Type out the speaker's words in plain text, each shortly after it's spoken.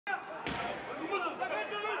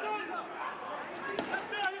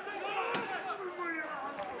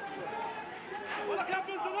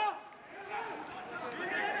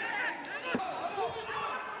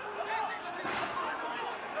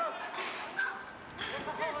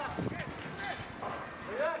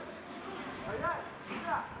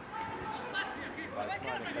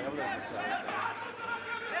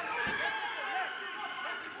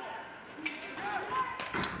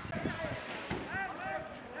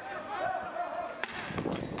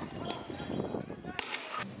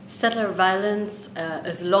Settler violence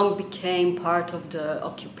has long became part of the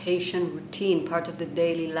occupation routine, part of the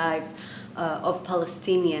daily lives of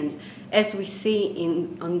Palestinians, as we see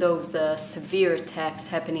on those severe attacks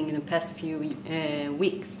happening in the past few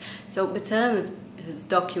weeks. So B'Tselem has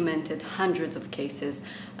documented hundreds of cases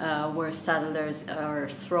where settlers are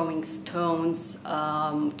throwing stones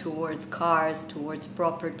towards cars, towards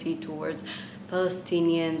property, towards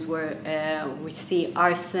Palestinians, where we see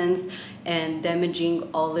arsons and damaging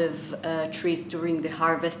olive trees during the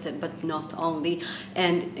harvest, but not only.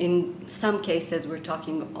 And in some cases, we're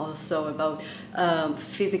talking also about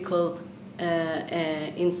physical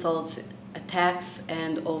insults, attacks,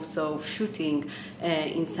 and also shooting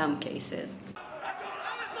in some cases.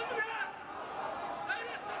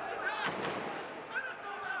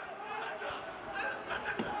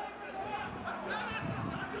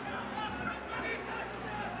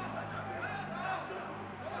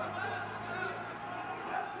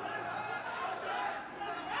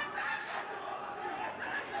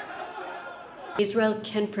 Israel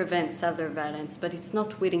can prevent settler violence, but it's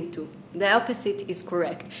not willing to. The opposite is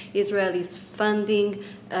correct. Israel is funding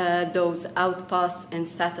those outposts and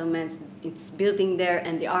settlements. It's building there,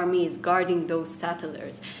 and the army is guarding those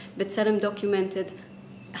settlers. B'Tselem documented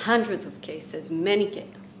hundreds of cases,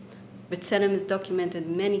 B'Tselem has documented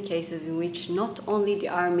many cases in which not only the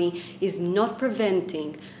army is not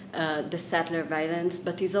preventing the settler violence,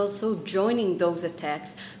 but is also joining those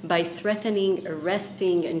attacks by threatening,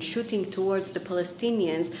 arresting, and shooting towards the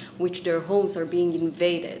Palestinians, which their homes are being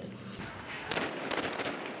invaded.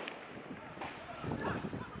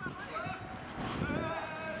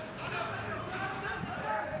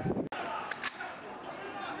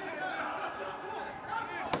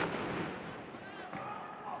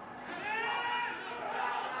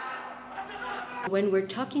 When we're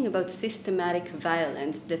talking about systematic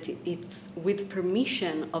violence, that it's with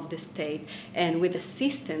permission of the state and with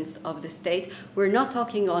assistance of the state, we're not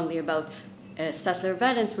talking only about settler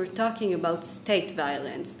violence, we're talking about state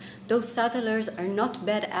violence. Those settlers are not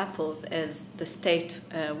bad apples as the state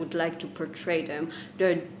would like to portray them.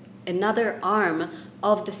 They're another arm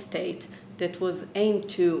of the state that was aimed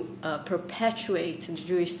to perpetuate the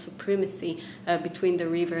Jewish supremacy between the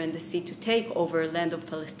river and the sea, to take over land of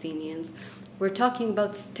Palestinians. We're talking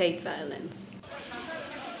about state violence.